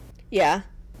Carolina. Yeah.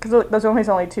 Because those are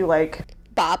only two, like...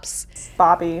 bops.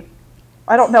 Boppy.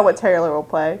 I don't know what Taylor will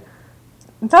play.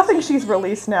 Nothing she's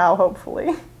released now, hopefully.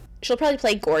 She'll probably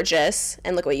play Gorgeous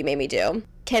and Look What You Made Me Do.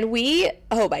 Can we...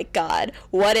 oh my god.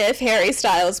 What if Harry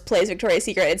Styles plays Victoria's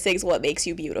Secret and sings What Makes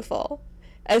You Beautiful?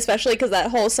 Especially because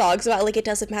that whole song's about, like, it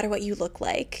doesn't matter what you look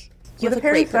like. You have a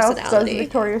great personality. Styles does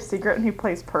Victoria's Secret and he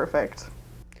plays perfect.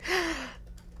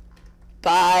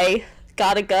 Bye.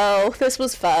 Gotta go. This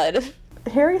was fun.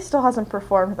 Harry still hasn't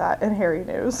performed that in Harry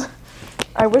News.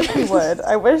 I wish he would.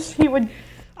 I wish he would.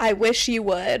 I wish you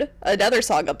would. Another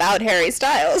song about Harry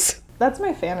Styles. That's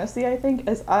my fantasy, I think,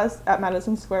 is us at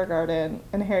Madison Square Garden,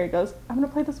 and Harry goes, I'm going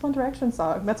to play this One Direction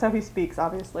song. That's how he speaks,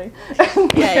 obviously.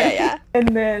 Yeah.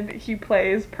 And then he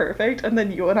plays perfect, and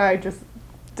then you and I just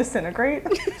disintegrate.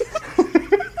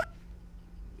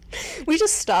 We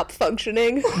just stop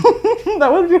functioning. That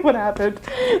would be what happened.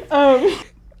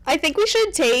 I think we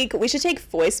should take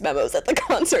voice memos at the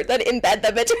concert, then embed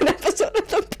them into an episode of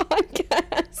the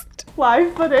podcast.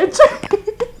 Live footage.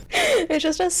 It's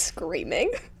just us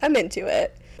screaming. I'm into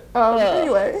it.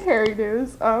 Anyway, Harry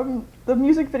news. The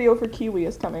music video for Kiwi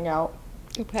is coming out.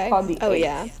 Okay. On the 8th. Oh,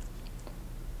 yeah.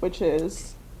 Which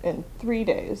is in 3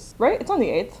 days. Right? It's on the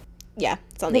 8th. Yeah,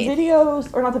 it's on the 8th. The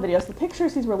videos, or not the videos, the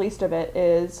pictures he's released of it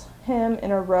is him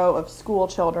in a row of school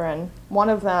children. One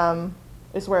of them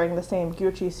is wearing the same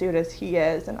Gucci suit as he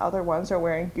is, and other ones are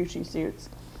wearing Gucci suits.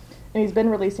 And he's been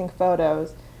releasing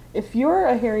photos. If you're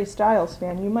a Harry Styles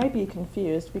fan, you might be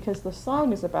confused because the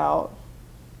song is about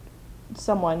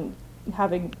someone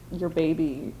having your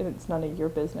baby and it's none of your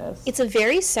business. It's a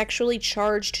very sexually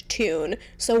charged tune,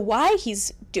 so why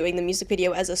he's doing the music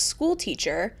video as a school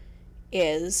teacher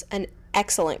is an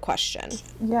excellent question.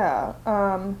 Yeah.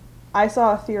 I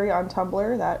saw a theory on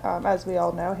Tumblr that, as we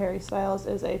all know, Harry Styles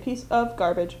is a piece of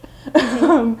garbage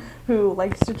who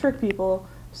likes to trick people.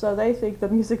 So they think the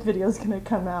music video is going to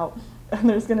come out and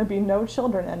there's going to be no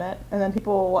children in it. And then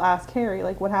people will ask Harry,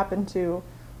 like, what happened to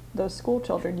those school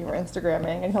children you were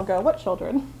Instagramming? And he'll go, what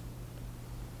children?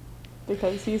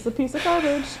 Because he's a piece of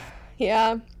garbage.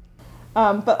 Yeah.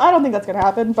 But I don't think that's going to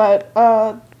happen. But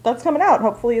that's coming out.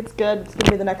 Hopefully it's good. It's going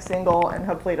to be the next single, and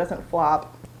hopefully it doesn't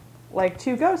flop like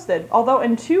Two Ghosts did. Although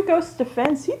in Two Ghosts'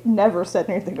 defense, he never said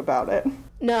anything about it.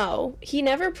 No, he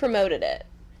never promoted it.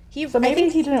 So maybe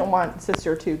he didn't want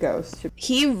Sister Two Ghosts to...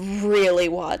 He really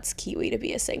wants Kiwi to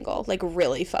be a single, like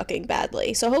really fucking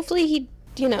badly. So hopefully he,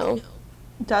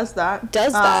 does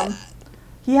that.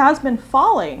 He has been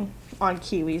falling on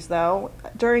kiwis, though.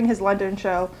 During his London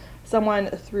show, someone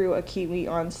threw a kiwi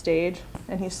on stage,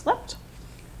 and he slipped.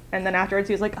 And then afterwards,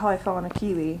 he was like, oh, I fell on a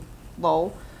kiwi.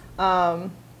 Lol.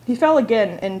 He fell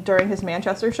again during his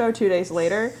Manchester show 2 days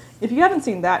later. If you haven't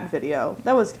seen that video,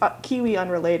 that was Kiwi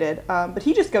unrelated. But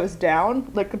he just goes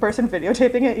down, like the person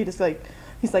videotaping it.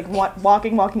 He's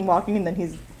walking, and then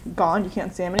he's gone. You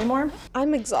can't see him anymore.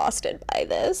 I'm exhausted by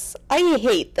this. I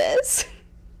hate this.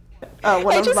 Oh,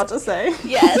 what I was about to say.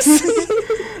 Yes.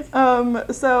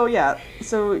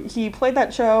 So he played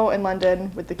that show in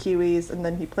London with the Kiwis, and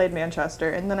then he played Manchester,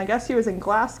 and then I guess he was in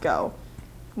Glasgow,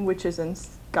 which is in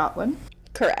Scotland.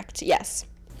 Correct, yes.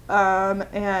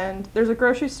 And there's a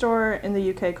grocery store in the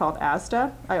UK called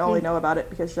Asda. I only know about it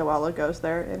because Joella goes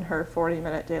there in her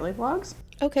 40-minute daily vlogs.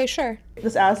 Okay, sure.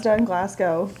 This Asda in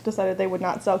Glasgow decided they would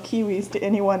not sell kiwis to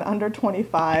anyone under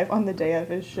 25 on the day of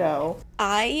his show.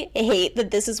 I hate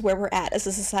that this is where we're at as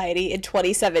a society in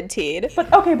 2017.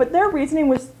 But their reasoning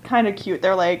was kind of cute.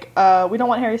 They're like, we don't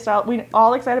want Harry Styles. We're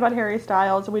all excited about Harry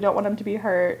Styles. We don't want him to be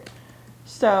hurt.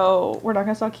 So we're not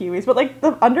going to sell kiwis. But like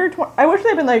the under 20, I wish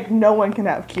they'd been like, no one can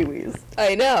have kiwis.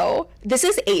 I know. This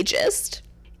is ageist.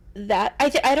 That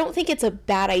I don't think it's a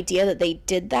bad idea that they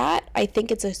did that. I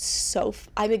think it's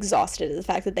I'm exhausted at the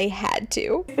fact that they had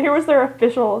to. Here was their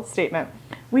official statement.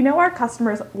 We know our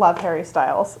customers love Harry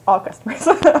Styles. All customers.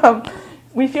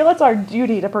 We feel it's our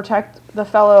duty to protect the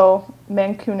fellow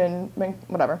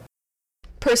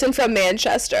person from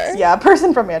Manchester. Yeah,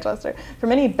 person from Manchester.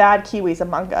 From any bad kiwis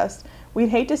among us. We'd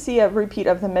hate to see a repeat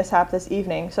of the mishap this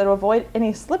evening, so to avoid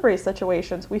any slippery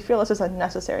situations, we feel this is a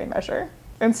necessary measure.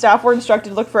 And staff were instructed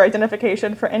to look for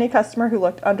identification for any customer who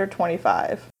looked under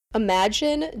 25.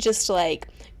 Imagine just like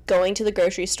going to the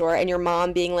grocery store and your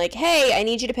mom being like, hey, I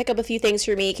need you to pick up a few things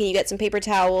for me. Can you get some paper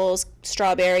towels,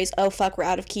 strawberries? Oh, fuck, we're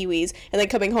out of kiwis. And then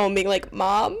coming home being like,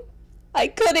 Mom, I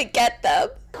couldn't get them.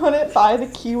 Couldn't buy the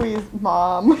kiwis,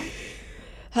 Mom.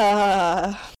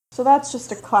 So that's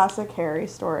just a classic Harry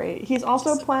story. He's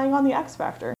also playing on the X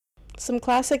Factor. Some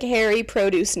classic Harry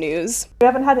produce news. We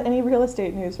haven't had any real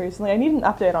estate news recently. I need an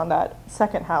update on that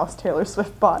second house Taylor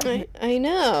Swift bought. I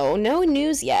know. No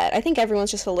news yet. I think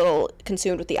everyone's just a little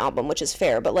consumed with the album, which is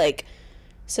fair. But like,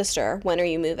 sister, when are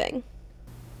you moving?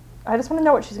 I just want to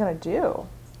know what she's going to do.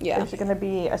 Yeah. Is it going to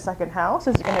be a second house?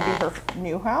 Is it going to be her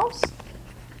new house?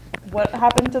 What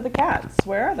happened to the cats?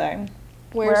 Where are they?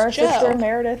 Where are Joe? Sister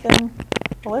Meredith and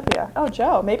Olivia? Oh,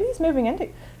 Joe. Maybe he's moving into...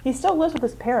 He still lives with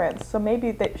his parents, so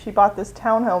maybe she bought this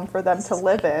townhome for them to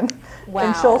live in. Wow.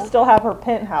 And she'll still have her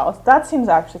penthouse. That seems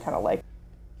actually kind of like...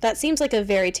 That seems like a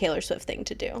very Taylor Swift thing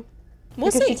to do.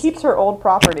 We'll see. She keeps her old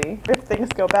property. If things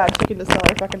go bad, she can just sell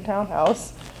her fucking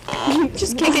townhouse.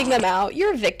 Just kicking them out.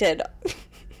 You're evicted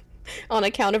on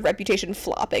account of reputation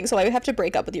flopping, so I would have to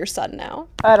break up with your son now.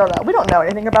 I don't know. We don't know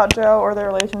anything about Joe or their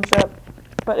relationship.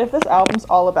 But if this album's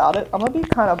all about it, I'm going to be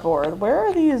kind of bored. Where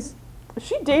are these...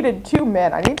 She dated 2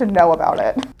 men. I need to know about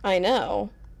it. I know.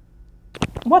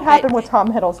 What happened with Tom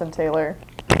Hiddleston, Taylor?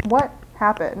 What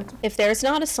happened? If there's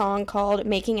not a song called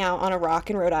Making Out on a Rock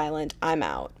in Rhode Island, I'm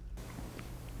out.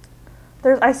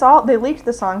 I saw they leaked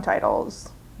the song titles.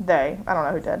 I don't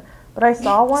know who did. But I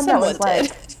saw one that was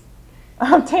like...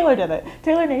 Taylor did it.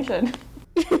 Taylor Nation.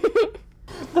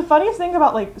 The funniest thing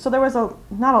about, like, so there was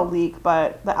not a leak,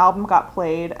 but the album got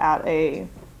played at a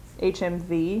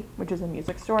HMV, which is a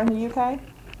music store in the UK.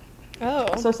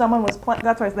 Oh. So someone was playing,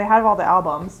 that's right, they had all the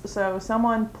albums, so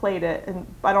someone played it, and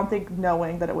I don't think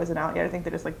knowing that it wasn't out yet, I think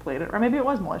they just, like, played it, or maybe it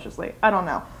was maliciously, I don't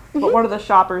know. But one of the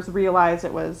shoppers realized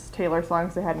it was Taylor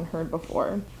songs they hadn't heard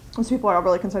before. And so people are all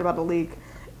really concerned about a leak.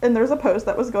 And there's a post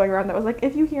that was going around that was like,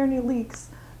 if you hear any leaks,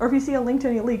 or if you see a link to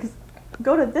any leaks,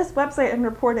 go to this website and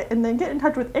report it, and then get in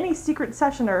touch with any secret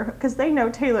sessioner, because they know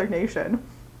Taylor Nation.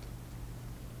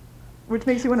 Which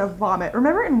makes you want to vomit.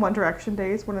 Remember in One Direction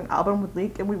days when an album would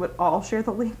leak and we would all share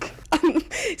the leak?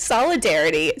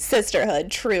 Solidarity,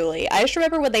 sisterhood, truly. I just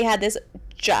remember when they had this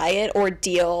giant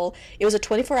ordeal. It was a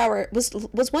 24-hour,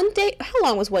 was one day, how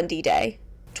long was 1D day?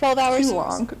 12 hours? Too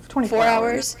long. 24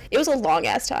 hours. It was a long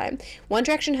ass time. One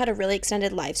Direction had a really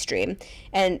extended live stream,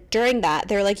 and during that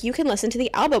they were like, you can listen to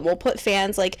the album, we'll put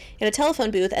fans like in a telephone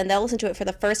booth and they'll listen to it for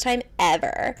the first time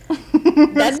ever.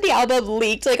 Then the album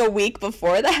leaked like a week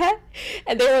before that,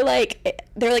 and they were like,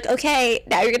 okay,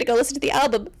 now you're gonna go listen to the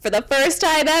album for the first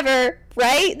time ever,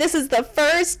 right? This is the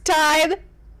first time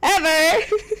ever.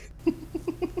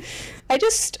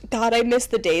 God, I miss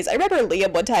the days. I remember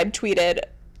Liam one time tweeted,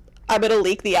 I'm gonna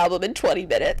leak the album in 20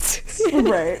 minutes.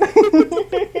 Right.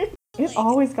 It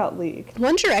always got leaked.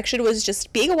 One Direction was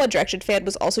just, being a One Direction fan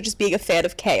was also just being a fan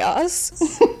of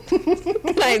chaos.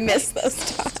 And I miss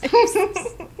those times.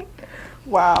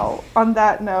 Wow. On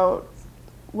that note,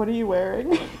 what are you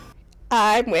wearing?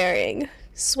 I'm wearing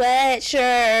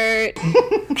sweatshirt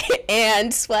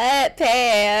and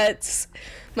sweatpants.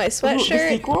 My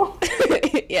sweatshirt. Ooh, the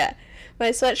sequel? Yeah. My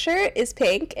sweatshirt is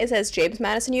pink. It says James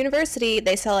Madison University.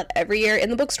 They sell it every year in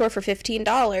the bookstore for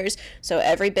 $15, so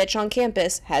every bitch on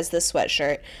campus has this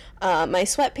sweatshirt. My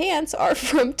sweatpants are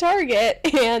from Target,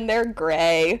 and they're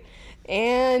gray.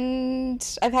 And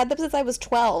I've had them since I was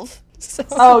 12. So.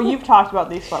 Oh, you've talked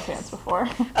about these sweatpants before.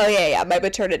 Oh, yeah, my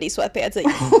maternity sweatpants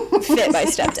that fit my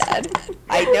stepdad.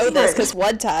 I know this because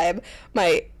one time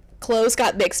my clothes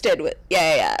got mixed in with,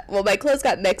 well, my clothes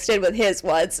got mixed in with his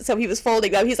once, so he was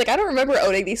folding them. He's like, I don't remember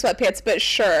owning these sweatpants, but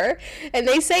sure. And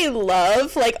they say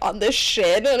love, like, on the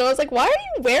shin, and I was like, why are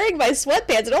you wearing my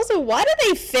sweatpants? And also, why do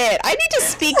they fit? I need to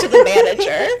speak to the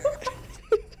manager.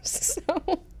 So,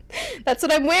 that's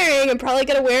what I'm wearing. I'm probably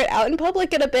gonna wear it out in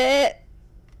public in a bit.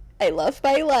 I love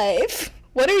my life.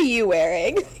 What are you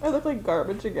wearing? I look like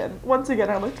garbage again. Once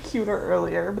again, I looked cuter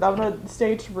earlier, but I'm gonna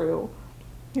stay true.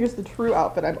 Here's the true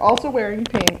outfit. I'm also wearing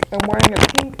pink. I'm wearing a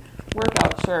pink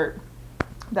workout shirt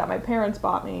that my parents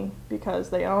bought me because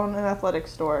they own an athletic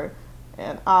store,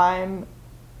 and I'm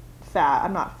fat.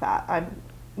 I'm not fat. I'm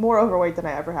more overweight than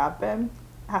I ever have been.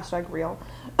 #real.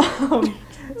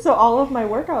 So all of my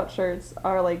workout shirts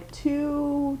are like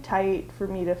too tight for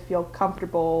me to feel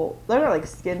comfortable. They're not like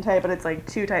skin tight, but it's like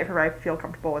too tight for me to feel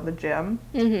comfortable in the gym.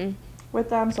 Mm-hmm. With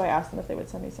them, so I asked them if they would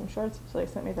send me some shirts, so they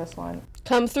sent me this one.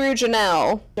 Come through,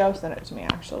 Janelle. Joe sent it to me,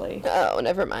 actually. Oh,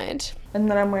 never mind.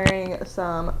 And then I'm wearing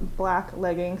some black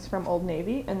leggings from Old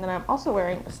Navy, and then I'm also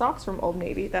wearing socks from Old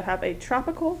Navy that have a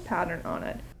tropical pattern on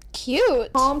it.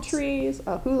 Cute. Palm trees,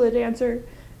 a hula dancer,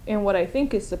 and what I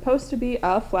think is supposed to be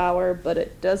a flower, but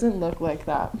it doesn't look like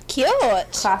that. Cute.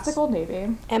 Classic Old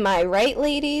Navy. Am I right,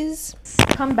 ladies?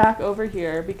 Come back over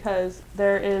here because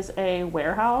there is a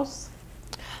warehouse.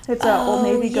 It's a Old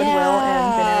Navy, Goodwill,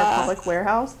 and Banana Republic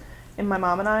warehouse. And my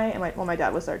mom and I, and my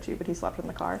dad was there too, but he slept in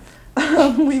the car.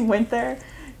 We went there,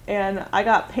 and I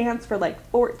got pants for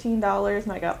like $14,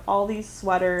 and I got all these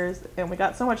sweaters, and we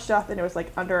got so much stuff, and it was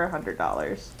like under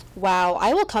 $100. Wow,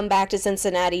 I will come back to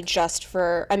Cincinnati just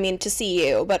for, to see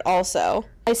you, but also,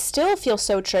 I still feel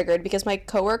so triggered because my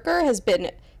coworker has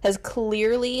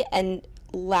clearly and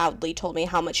loudly told me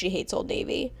how much she hates Old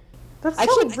Navy. That's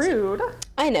so rude.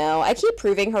 I know. I keep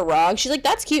proving her wrong. She's like,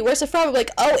 that's cute. Where's it from? I'm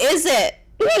like, oh, is it?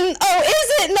 Oh,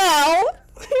 is it now?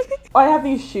 I have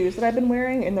these shoes that I've been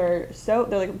wearing, and they're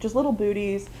like just little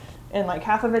booties, and like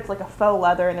half of it's like a faux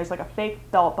leather, and there's like a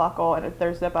fake belt buckle, and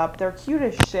they're zip up. They're cute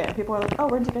as shit. People are like, oh,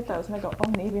 where'd you get those? And I go, oh,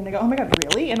 Navy. And they go, oh my god,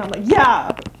 really? And I'm like,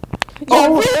 yeah.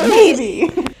 Oh, really?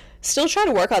 Navy. Still trying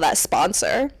to work on that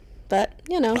sponsor, but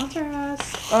Sponsor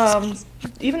us.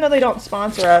 Even though they don't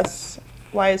sponsor us,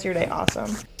 why is your day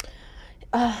awesome?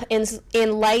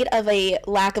 In light of a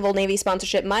lack of Old Navy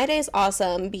sponsorship, my day is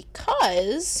awesome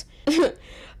because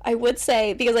I would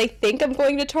say, because I think I'm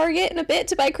going to Target in a bit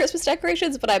to buy Christmas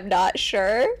decorations, but I'm not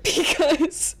sure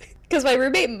because my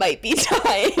roommate might be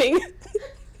dying.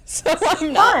 So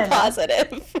I'm not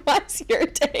positive. Why's your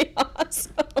day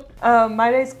awesome?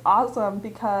 My day's awesome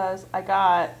because I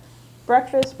got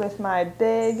breakfast with my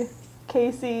big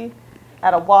Casey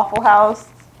at a Waffle House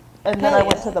And then I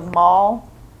went to the mall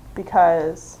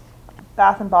because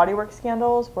Bath and Body Works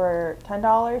candles were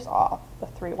 $10 off the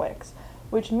 3 wicks,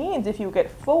 which means if you get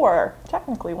 4,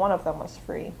 technically one of them was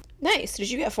free. Nice.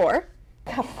 Did you get 4?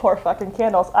 I got 4 fucking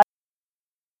candles.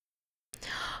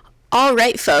 All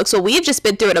right, folks. Well, we've just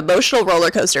been through an emotional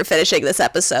roller coaster finishing this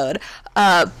episode,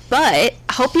 but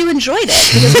hope you enjoyed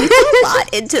it because we put a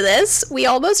lot into this. We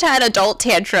almost had adult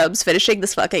tantrums finishing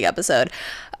this fucking episode.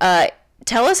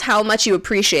 Tell us how much you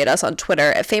appreciate us on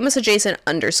Twitter at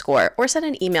famousadjacent_, or send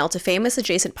an email to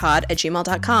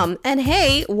famousadjacentpod@gmail.com. And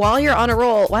hey, while you're on a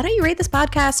roll, why don't you rate this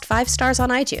podcast 5 stars on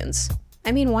iTunes?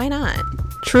 I mean, why not?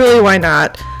 Truly, why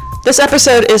not? This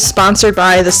episode is sponsored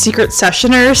by the Secret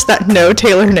Sessioners that know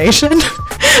Taylor Nation,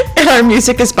 and our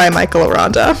music is by Michael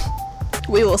Aranda.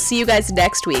 We will see you guys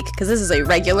next week, because this is a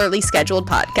regularly scheduled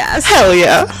podcast. Hell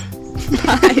yeah.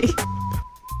 Bye.